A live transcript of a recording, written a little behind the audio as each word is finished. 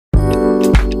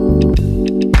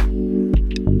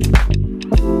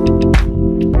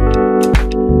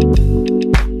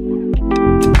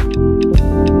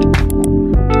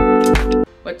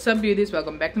What's up, beauties?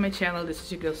 Welcome back to my channel. This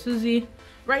is your girl Susie.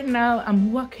 Right now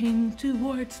I'm walking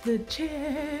towards the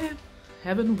gym.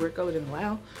 Haven't worked out in a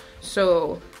while,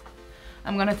 so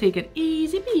I'm gonna take it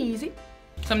easy peasy.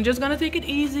 So I'm just gonna take it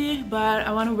easy, but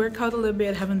I want to work out a little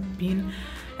bit. Haven't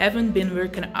been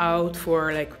working out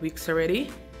for like weeks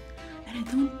already,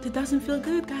 and it doesn't feel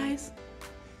good, guys.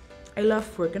 I love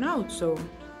working out, so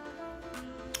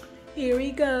here we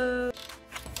go.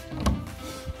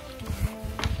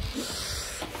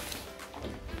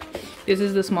 This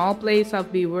is the small place I'll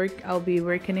be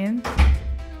working in.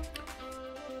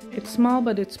 It's small,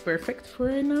 but it's perfect for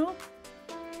right now.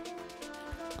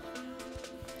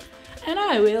 And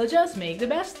I will just make the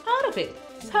best out of it.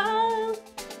 So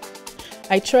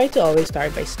I try to always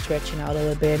start by stretching out a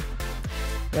little bit.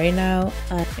 Right now,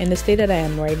 in the state that I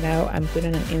am right now, I'm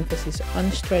putting an emphasis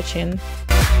on stretching,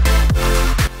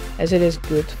 as it is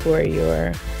good for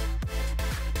your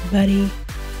body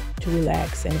to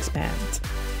relax and expand.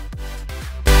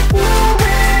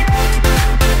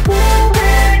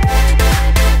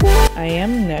 I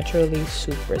am naturally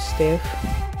super stiff,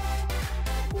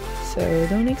 so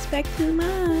don't expect too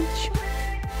much.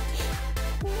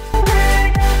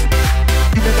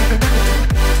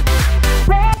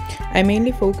 I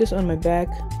mainly focus on my back,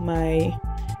 my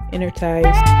inner thighs.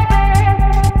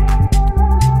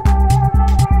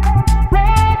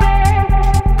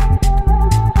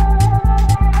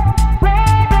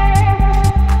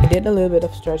 I did a little bit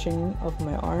of stretching of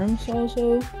my arms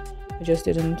also. I just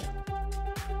didn't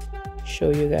show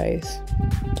you guys.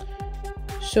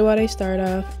 So what I start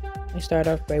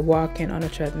off by walking on a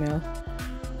treadmill,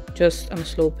 just on a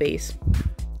slow pace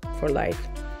for like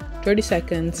 30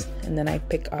 seconds, and then I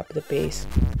pick up the pace.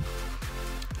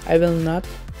 I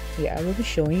will be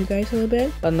showing you guys a little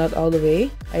bit, but not all the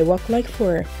way. I walk like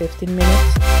for 15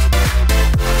 minutes,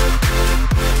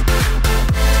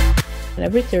 and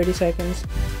every 30 seconds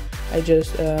I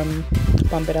just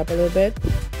pump it up a little bit,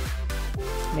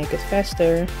 make it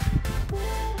faster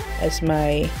as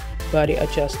my body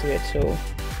adjusts to it. So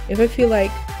if I feel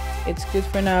like it's good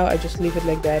for now, I just leave it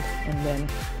like that and then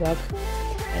walk.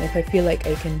 And if I feel like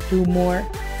I can do more,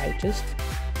 I just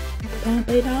pump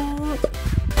it up.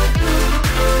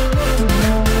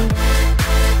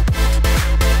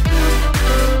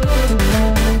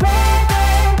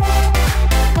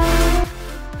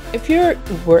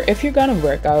 If you're gonna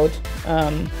work out,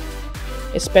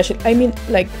 especially, I mean,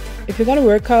 like, if you're gonna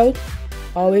work out,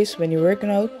 always when you're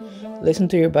working out, listen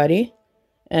to your body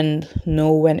and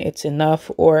know when it's enough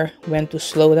or when to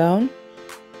slow down.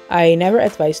 I never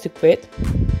advise to quit.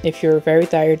 If you're very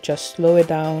tired, just slow it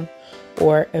down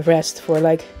or rest for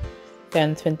like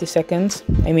 10-20 seconds.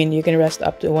 I mean, you can rest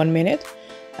up to 1 minute.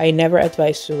 I never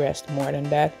advise to rest more than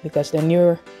that, because then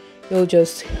you'll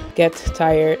just get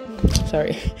tired.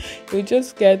 Sorry, you'll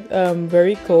just get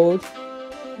very cold,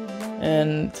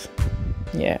 and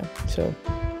yeah, so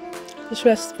just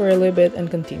rest for a little bit and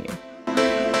continue.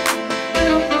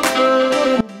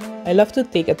 I love to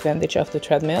take advantage of the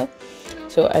treadmill,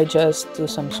 so I just do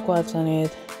some squats on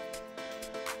it,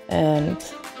 and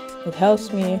it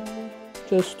helps me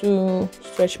just to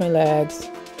stretch my legs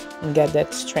and get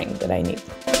that strength that I need.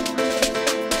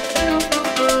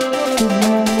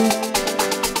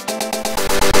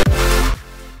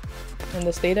 In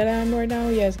the state that I am right now,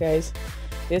 yes guys,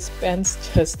 these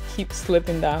pants just keep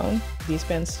slipping down. These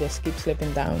pants just keep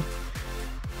slipping down.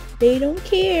 They don't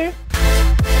care.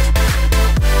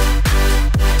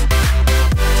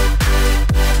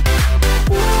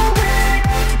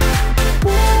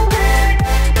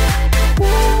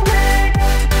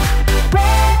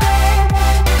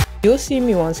 You'll see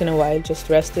me once in a while just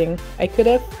resting. I could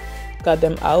have cut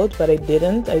them out, but I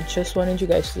didn't. I just wanted you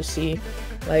guys to see,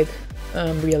 like,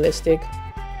 realistic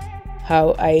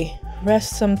how I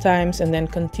rest sometimes and then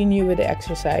continue with the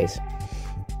exercise,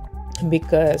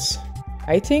 because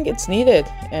I think it's needed,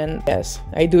 and yes,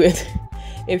 I do it.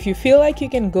 If you feel like you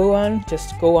can go on,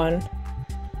 just go on,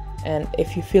 and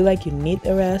if you feel like you need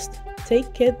a rest,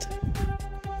 take it.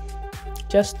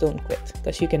 Just don't quit,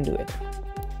 because you can do it.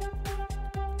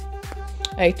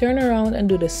 I turn around and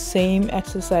do the same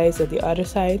exercise at the other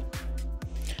side.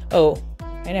 Oh,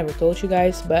 I never told you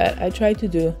guys, but I try to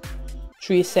do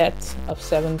 3 sets of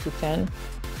 7 to 10.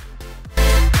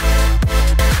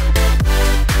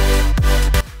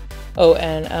 Oh,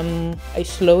 and I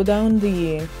slow down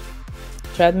the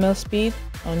treadmill speed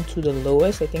onto the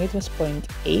lowest. I think it was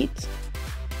 0.8.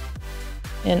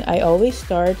 And I always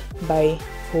start by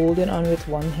holding on with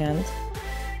one hand.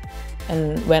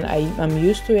 And when I'm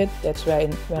used to it, that's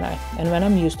when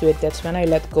I'm used to it, that's when I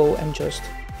let go and just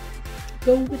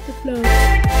go with the flow.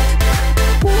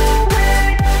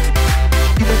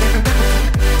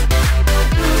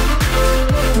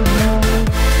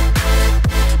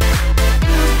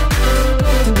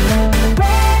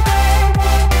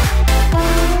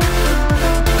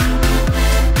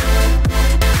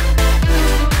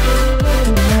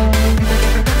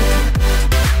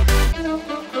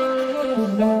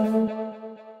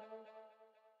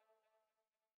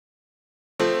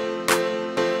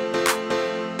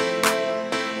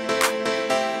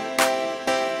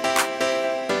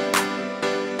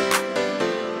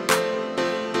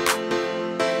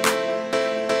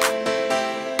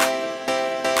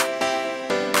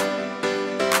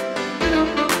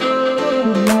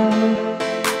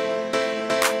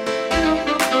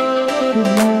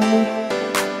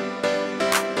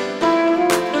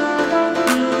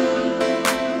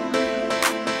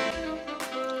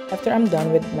 After I'm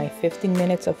done with my 15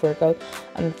 minutes of workout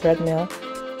on the treadmill,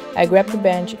 I grab the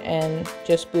bench and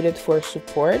just put it for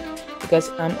support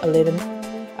because I'm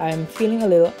feeling a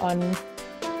little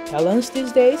unbalanced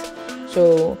these days.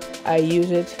 So I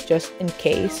use it just in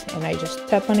case, and I just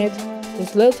tap on it,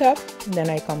 just a little tap, and then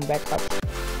I come back up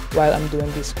while I'm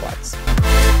doing these squats.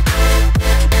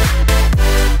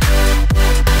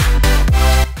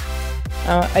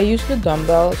 I use the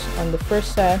dumbbells on the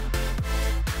first set,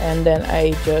 and then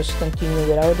I just continue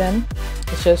without them.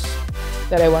 It's just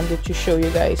that I wanted to show you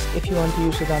guys, if you want to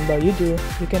use the dumbbell, you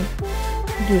can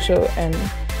do so, and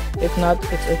if not,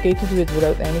 it's okay to do it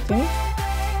without anything.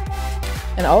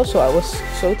 And also, I was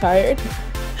so tired,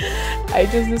 I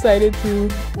just decided to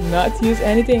not use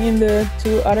anything in the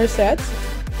 2 other sets,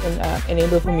 and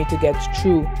enable for me to get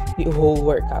through the whole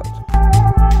workout.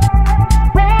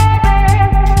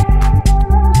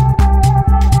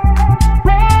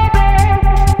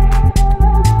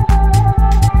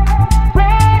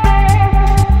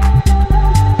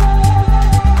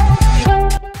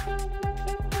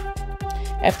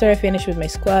 After I finish with my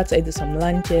squats, I do some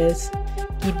lunges,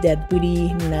 keep that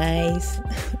booty nice.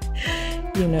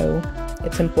 You know,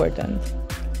 it's important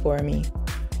for me.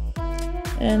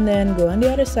 And then go on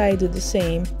the other side, do the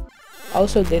same.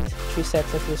 Also did 3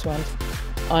 sets of this one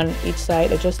on each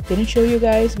side. I just didn't show you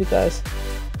guys because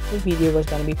the video was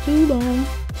gonna be too long,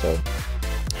 so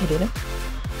I didn't.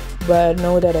 But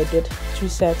know that I did 3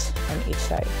 sets on each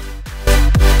side.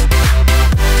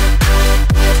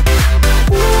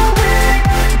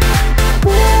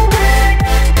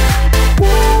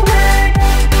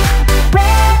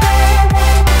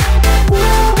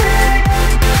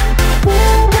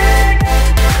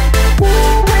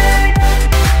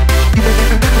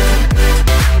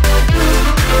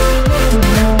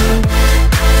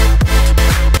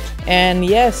 And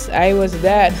yes, I was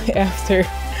that.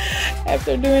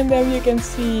 After doing them, you can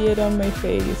see it on my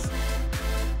face.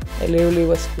 I literally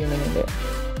was screaming in there.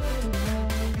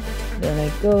 Then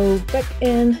I go back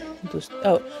in.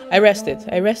 Oh, I rested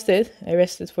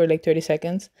for like 30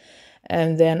 seconds.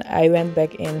 And then I went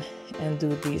back in and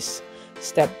do these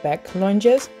step back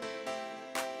lunges.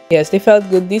 Yes, they felt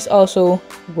good. These also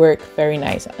work very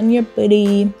nice on your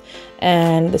body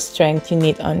and the strength you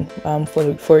need on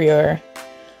for your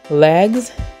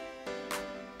legs.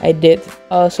 I did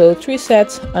also 3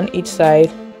 sets on each side.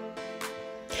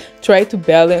 Try to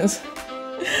balance.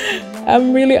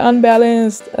 I'm really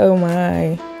unbalanced. Oh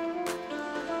my,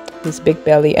 this big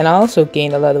belly, and I also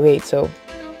gained a lot of weight. So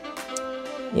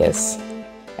yes,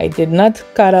 I did not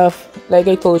cut off, like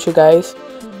I told you guys,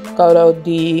 cut out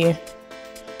the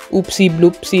oopsie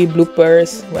bloopsie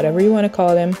bloopers, whatever you want to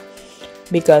call them,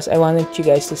 because I wanted you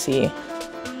guys to see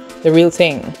the real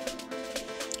thing.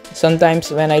 Sometimes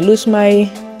when I lose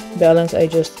my balance, I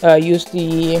just use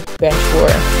the bench for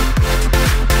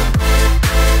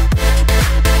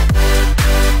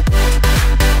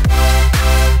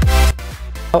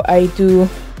how I do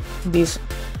these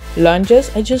lunges.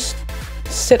 I just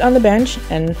sit on the bench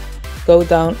and go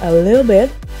down a little bit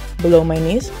below my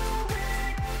knees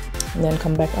and then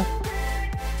come back up.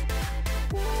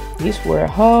 These were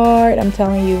hard, I'm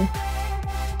telling you.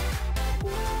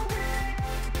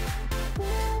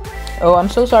 Oh, I'm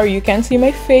so sorry, you can't see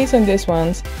my face on this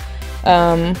ones.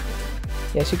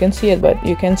 Yes, you can see it, but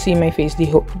you can see my face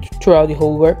throughout the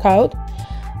whole workout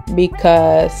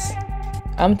because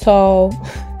I'm tall.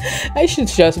 I should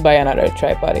just buy another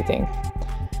tripod, I think.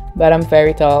 But I'm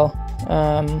very tall,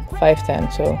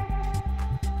 5'10", so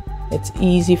it's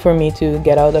easy for me to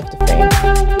get out of the frame.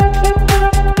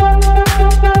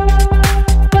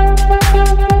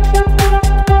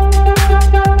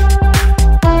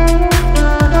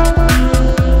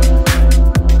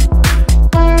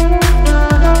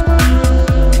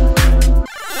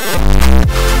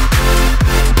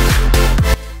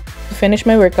 Finish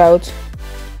my workout,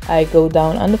 I go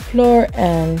down on the floor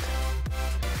and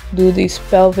do these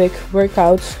pelvic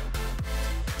workouts.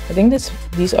 I think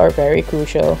these are very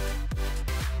crucial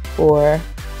for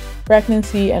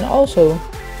pregnancy, and also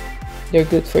they're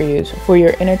good for you, so for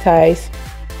your inner thighs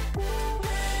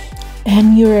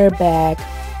and your back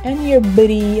and your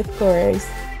booty, of course.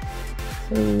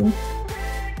 So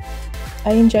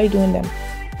I enjoy doing them.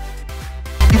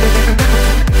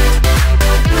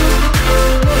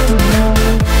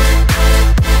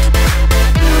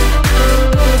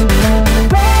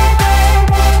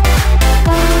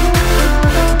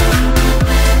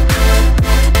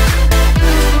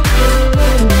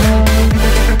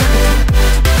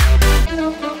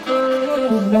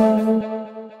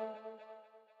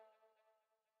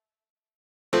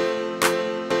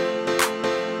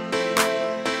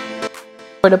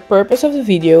 For the purpose of the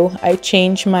video, I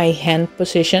changed my hand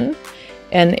position,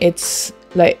 and it's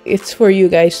for you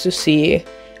guys to see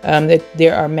that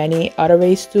there are many other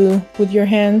ways to put your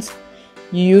hands.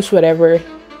 You use whatever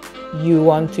you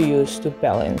want to use to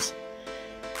balance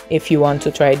if you want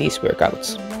to try these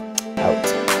workouts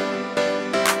out.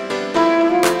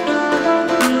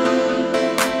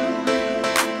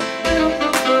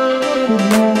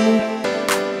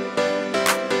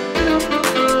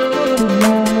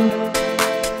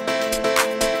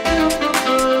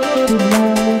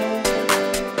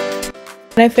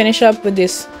 When I finish up with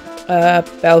this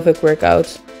pelvic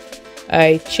workout,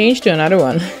 I change to another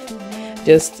one.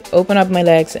 Just open up my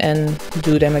legs and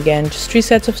do them again. Just 3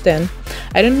 sets of 10.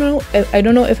 I don't know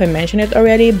if I mentioned it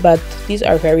already, but these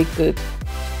are very good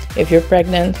if you're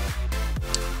pregnant,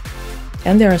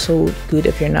 and they are so good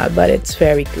if you're not, but it's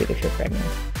very good if you're pregnant.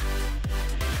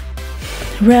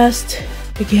 Rest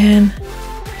again,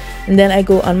 and then I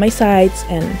go on my sides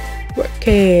and work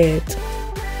it.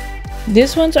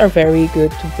 These ones are very good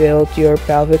to build your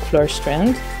pelvic floor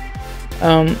strength,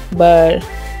 but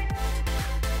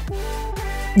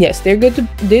yes, they're good to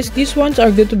these ones are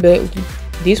good to build.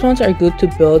 These ones are good to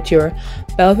build your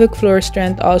pelvic floor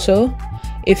strength also,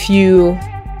 if you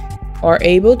are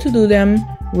able to do them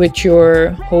with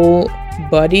your whole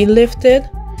body lifted.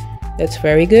 That's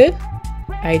very good.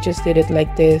 I just did it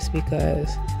like this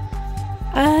because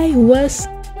I was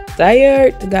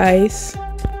tired, guys.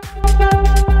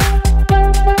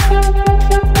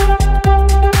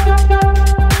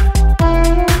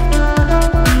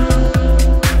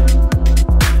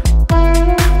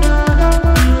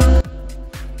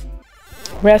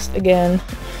 Rest again.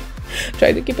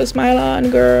 Try to keep a smile on,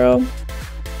 girl.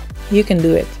 You can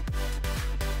do it.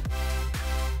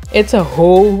 It's a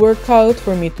whole workout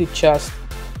for me to just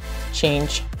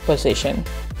change position.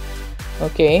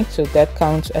 Okay, so that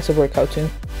counts as a workout too.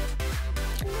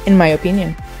 In my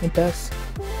opinion, it does.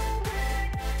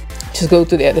 Just go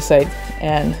to the other side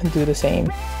and do the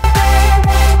same.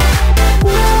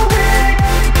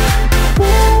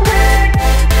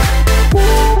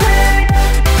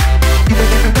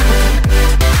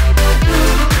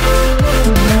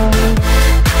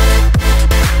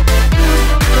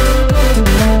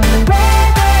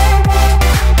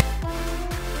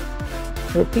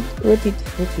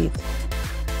 Repeat.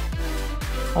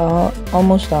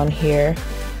 Almost done here.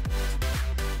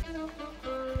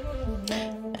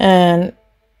 And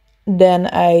then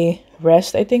I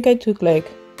rest. I think I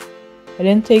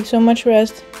didn't take so much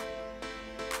rest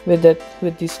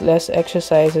with these less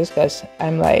exercises, because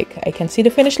I'm like, I can see the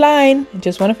finish line. I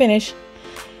just want to finish.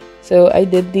 So I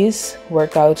did these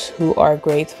workouts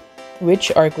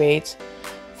which are great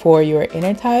for your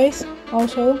inner thighs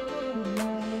also.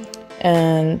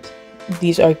 And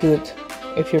these are good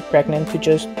if you're pregnant to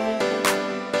just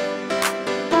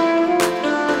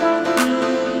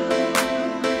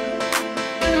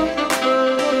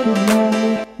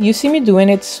you see me doing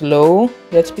it slow.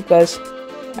 That's because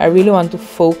I really want to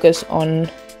focus on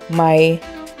my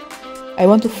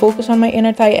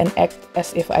inner thigh and act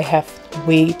as if I have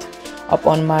weight up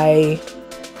on my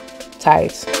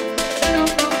thighs.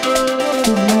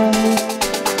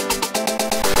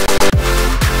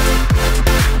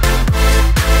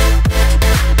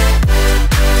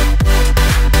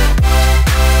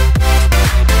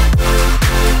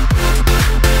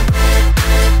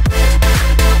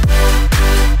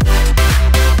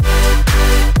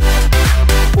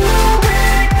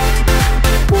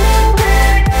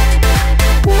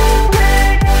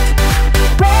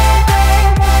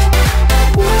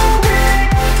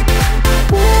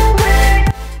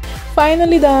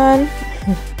 Finally done.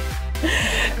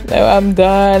 Now I'm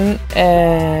done,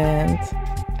 and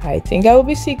I think I'll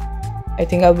be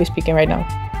speaking right now.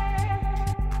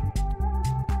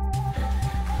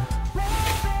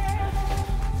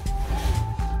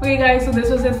 Okay guys, so this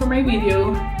was it for my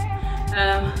video.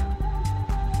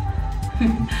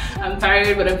 I'm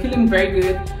tired, but I'm feeling very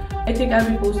good. I think I'll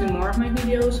be posting more of my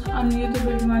videos on YouTube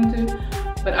if you want to,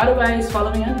 but otherwise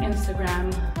follow me on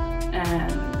Instagram.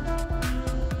 And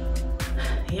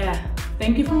yeah,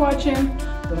 thank you for watching.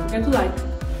 Don't forget to like,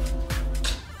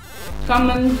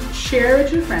 comment, share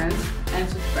with your friends, and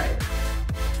subscribe.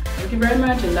 Thank you very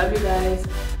much. I love you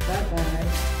guys.